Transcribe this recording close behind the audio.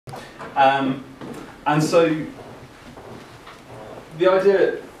And so the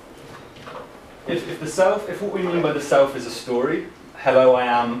idea, if what we mean by the self is a story, hello, I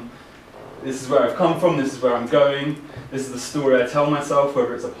am, this is where I've come from, this is where I'm going, this is the story I tell myself,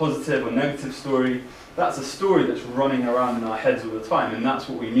 whether it's a positive or negative story, that's a story that's running around in our heads all the time, and that's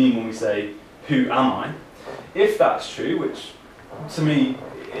what we mean when we say, who am I? If that's true, which to me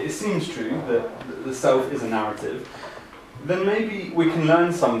it seems true that the self is a narrative, then maybe we can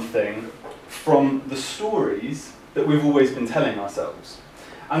learn something from the stories that we've always been telling ourselves.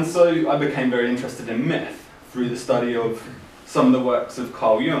 And so I became very interested in myth through the study of some of the works of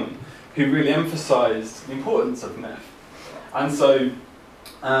Carl Jung, who really emphasised the importance of myth. And so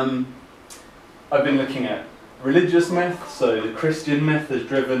I've been looking at religious myth, so the Christian myth has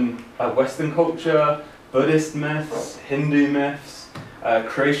driven Western culture, Buddhist myths, Hindu myths,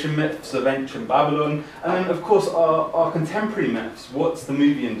 creation myths of ancient Babylon, and then of course our contemporary myths. What's the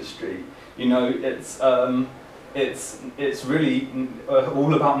movie industry? You know, it's really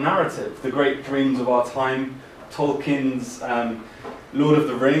all about narrative. The great dreams of our time, Tolkien's Lord of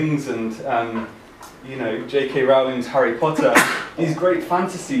the Rings, and you know, J.K. Rowling's Harry Potter. These great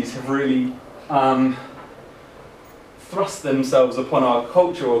fantasies have really thrust themselves upon our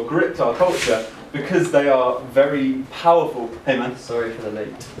culture, or gripped our culture, because they are very powerful. Hey man, sorry for the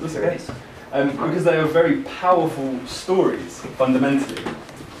late. That's okay. Because they are very powerful stories, fundamentally.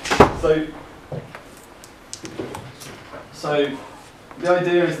 So the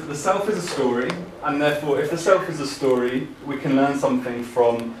idea is that the self is a story, and therefore if the self is a story, we can learn something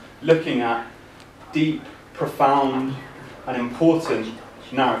from looking at deep, profound, and important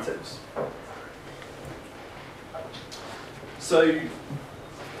narratives. So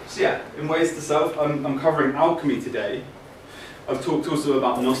yeah, in Ways to Self, I'm covering alchemy today. I've talked also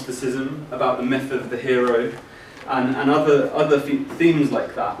about Gnosticism, about the myth of the hero, and other themes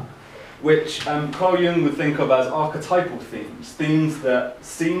like that, which Carl Jung would think of as archetypal themes that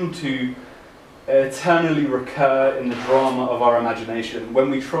seem to eternally recur in the drama of our imagination. When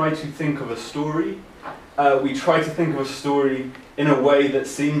we try to think of a story, we try to think of a story in a way that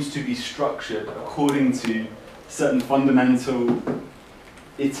seems to be structured according to certain fundamental,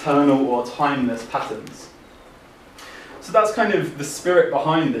 eternal or timeless patterns. So that's kind of the spirit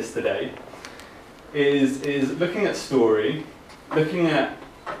behind this today, is looking at story, looking at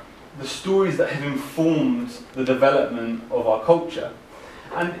the stories that have informed the development of our culture.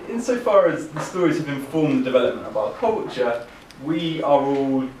 And insofar as the stories have informed the development of our culture, we are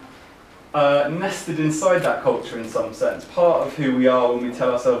all nested inside that culture in some sense. Part of who we are when we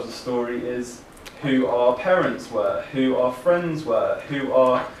tell ourselves a story is who our parents were, who our friends were, who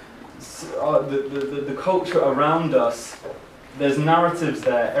are the culture around us. There's narratives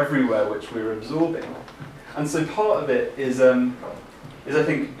there everywhere which we're absorbing. And so part of it is I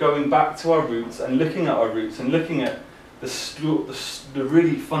think going back to our roots and looking at our roots and looking at the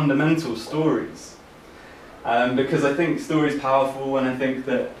really fundamental stories. Because I think story is powerful, and I think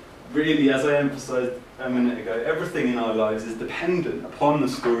that really, as I emphasised a minute ago, everything in our lives is dependent upon the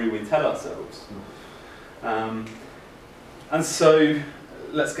story we tell ourselves. And so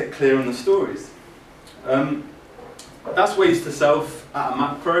let's get clear on the stories. That's Ways to Self at a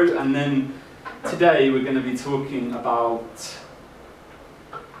macro, and then today we're going to be talking about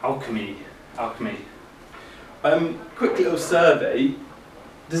alchemy. Quick little survey.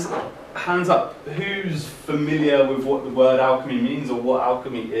 Hands up, who's familiar with what the word alchemy means or what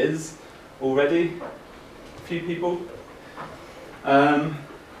alchemy is already? A few people. And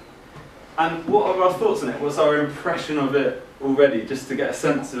what are our thoughts on it? What's our impression of it already, just to get a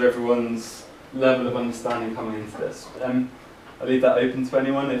sense of everyone's level of understanding coming into this? I'll leave that open to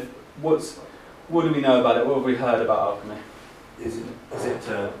anyone. What do we know about it? What have we heard about alchemy? Is it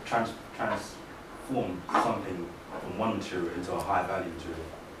to transform something from one material into a high value material?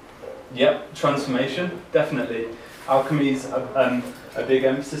 Yep, transformation, definitely. Alchemy's a big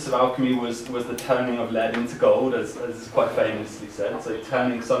emphasis of alchemy was the turning of lead into gold, as is quite famously said. So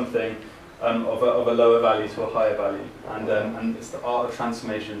turning something of a lower value to a higher value, and it's the art of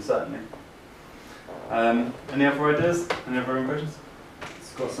transformation, certainly. Any other ideas? Any other impressions?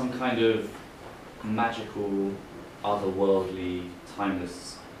 It's got some kind of magical, otherworldly,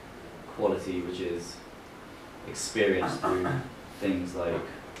 timeless quality, which is experienced through things like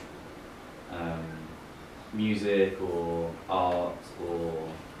music or art or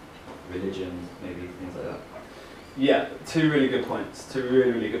religion, maybe things like that. Yeah, two really good points.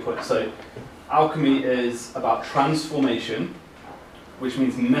 So alchemy is about transformation, which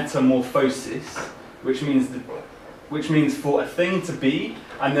means metamorphosis, which means for a thing to be,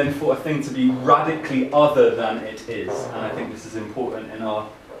 and then for a thing to be radically other than it is. And I think this is important in our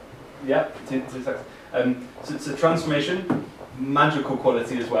Yeah, two seconds. So transformation, magical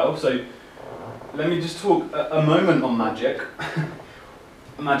quality as well. So let me just talk a moment on magic.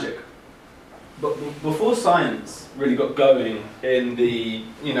 Magic. But before science really got going in the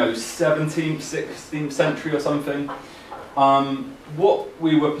 17th, 16th century or something, what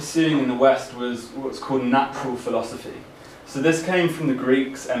we were pursuing in the West was what's called natural philosophy. So this came from the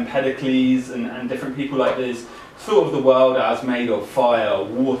Greeks, Empedocles and different people like this, thought of the world as made of fire,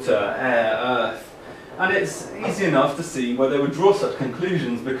 water, air, earth. And it's easy enough to see where they would draw such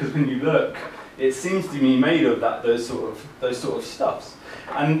conclusions, because when you look, it seems to be made of those sort of stuffs.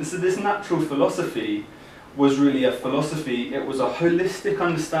 And so this natural philosophy was really a philosophy, it was a holistic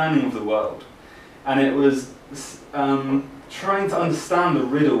understanding of the world. And it was trying to understand the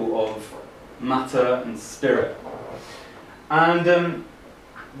riddle of matter and spirit. And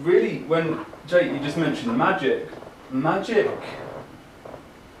really, when, Jake, you just mentioned magic,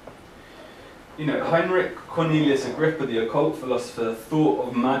 Heinrich Cornelius Agrippa, the occult philosopher, thought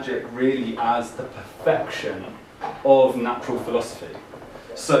of magic really as the perfection of natural philosophy.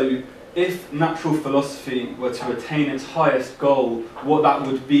 So if natural philosophy were to attain its highest goal, what that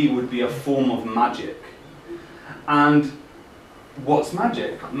would be a form of magic. And what's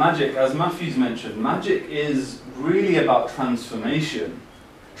magic? Magic, as Matthew's mentioned, magic is really about transformation.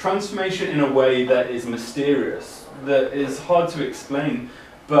 Transformation in a way that is mysterious, that is hard to explain,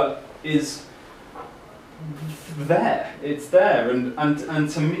 but is there. It's there. And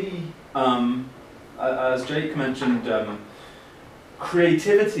to me, as Jake mentioned,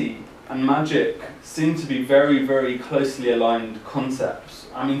 creativity and magic seem to be very, very closely aligned concepts.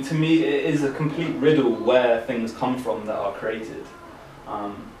 I mean, to me, it is a complete riddle where things come from that are created.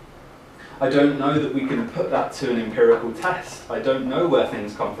 I don't know that we can put that to an empirical test. I don't know where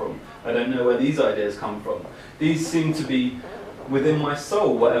things come from. I don't know where these ideas come from. These seem to be within my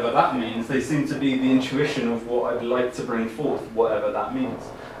soul, whatever that means. They seem to be the intuition of what I'd like to bring forth, whatever that means.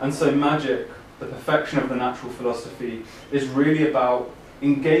 And so magic, the perfection of the natural philosophy, is really about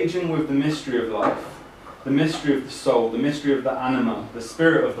engaging with the mystery of life, the mystery of the soul, the mystery of the anima, the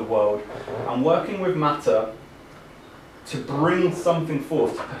spirit of the world, and working with matter to bring something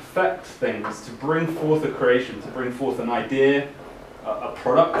forth, to perfect things, to bring forth a creation, to bring forth an idea, a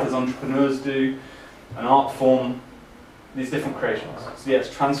product as entrepreneurs do, an art form, these different creations. So yes,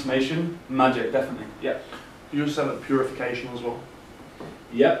 transformation, magic, definitely, yeah. You just said that purification as well.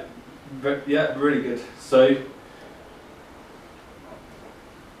 Yep, yeah, really good. So,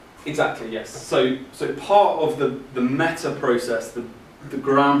 exactly, yes. So part of the meta process, the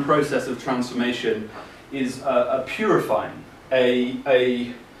grand process of transformation is a purifying,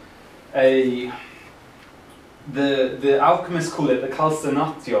 the alchemists call it the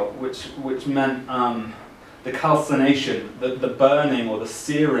calcinatio, which meant the calcination, the burning or the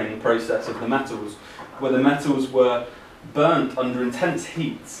searing process of the metals, where the metals were burnt under intense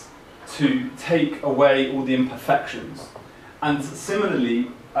heat to take away all the imperfections. And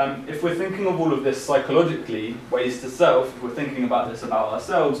similarly, if we're thinking of all of this psychologically, ways to self, if we're thinking about this about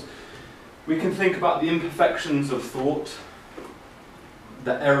ourselves, we can think about the imperfections of thought,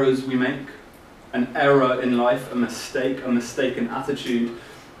 the errors we make. An error in life, a mistaken attitude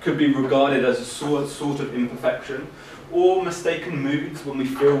could be regarded as a sort of imperfection, or mistaken moods when we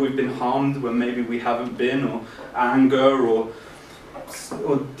feel we've been harmed when maybe we haven't been, or anger, or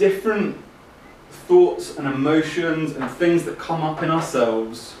different thoughts and emotions and things that come up in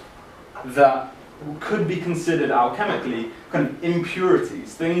ourselves that could be considered alchemically kind of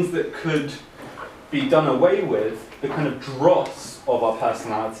impurities, things that could be done away with, the kind of dross of our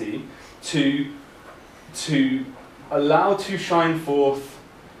personality, to allow to shine forth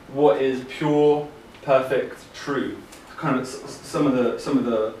what is pure, perfect, true. Kind of some of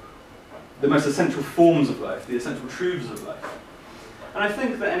the most essential forms of life, the essential truths of life. And I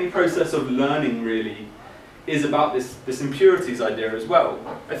think that any process of learning really is about this impurities idea as well.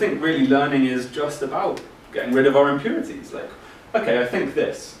 I think really learning is just about getting rid of our impurities. Like, okay, I think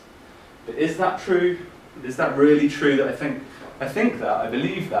this, but is that true? Is that really true that I think that, I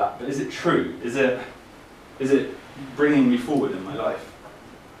believe that, but is it true? Is it bringing me forward in my life?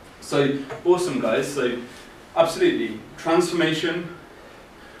 So, awesome guys, so absolutely, transformation,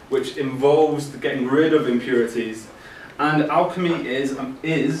 which involves the getting rid of impurities, and alchemy is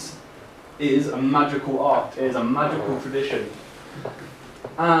a magical art, it is a magical tradition.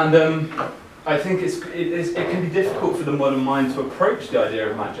 And I think it can be difficult for the modern mind to approach the idea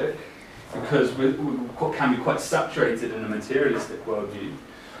of magic, because we can be quite saturated in a materialistic worldview.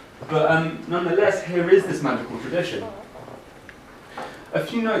 But nonetheless, here is this magical tradition. A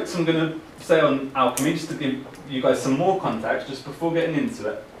few notes I'm going to say on alchemy, just to give you guys some more context, just before getting into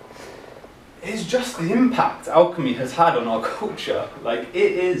it. is just the impact alchemy has had on our culture. Like,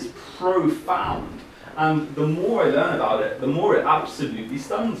 it is profound. And the more I learn about it, the more it absolutely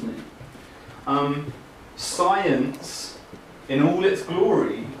stuns me. Science, in all its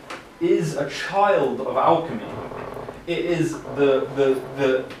glory, is a child of alchemy. It is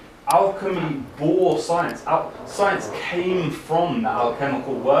the alchemy bore science. Science came from the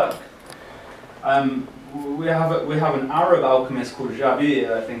alchemical work. We have an Arab alchemist called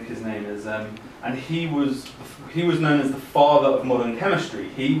Jabir, I think his name is, and he was known as the father of modern chemistry.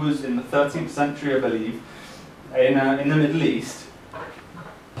 He was in the 13th century, I believe, in the Middle East,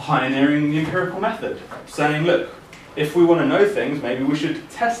 pioneering the empirical method, saying, look, if we want to know things, maybe we should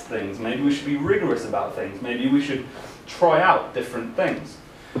test things, maybe we should be rigorous about things, maybe we should try out different things.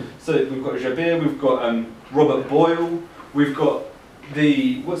 So we've got Jabir, we've got Robert Boyle, we've got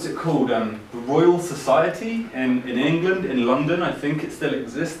what's it called, the Royal Society in England, in London. I think it still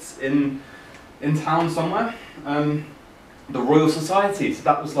exists in town somewhere. The Royal Society, so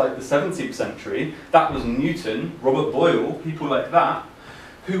that was like the 17th century. That was Newton, Robert Boyle, people like that,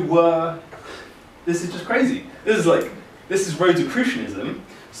 who were, this is just crazy. This is Rosicrucianism.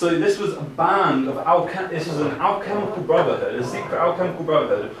 So this was a band of this was an alchemical brotherhood, a secret alchemical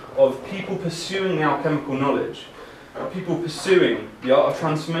brotherhood of people pursuing the alchemical knowledge. People pursuing the art of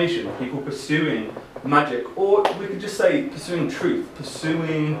transformation, people pursuing magic, or we could just say pursuing truth,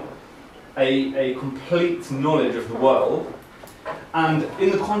 pursuing a complete knowledge of the world. And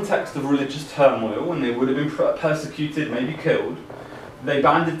in the context of religious turmoil, when they would have been persecuted, maybe killed, they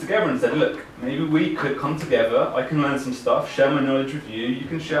banded together and said, look, maybe we could come together, I can learn some stuff, share my knowledge with you, you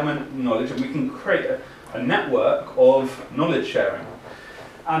can share my knowledge, and we can create a network of knowledge sharing.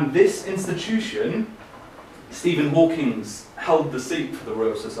 And this institution, Stephen Hawking's held the seat for the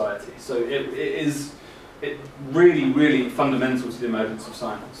Royal Society. So it really, really fundamental to the emergence of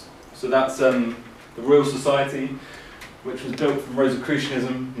science. So that's the Royal Society, which was built from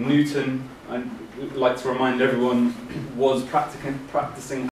Rosicrucianism. Newton, I'd like to remind everyone, was practicing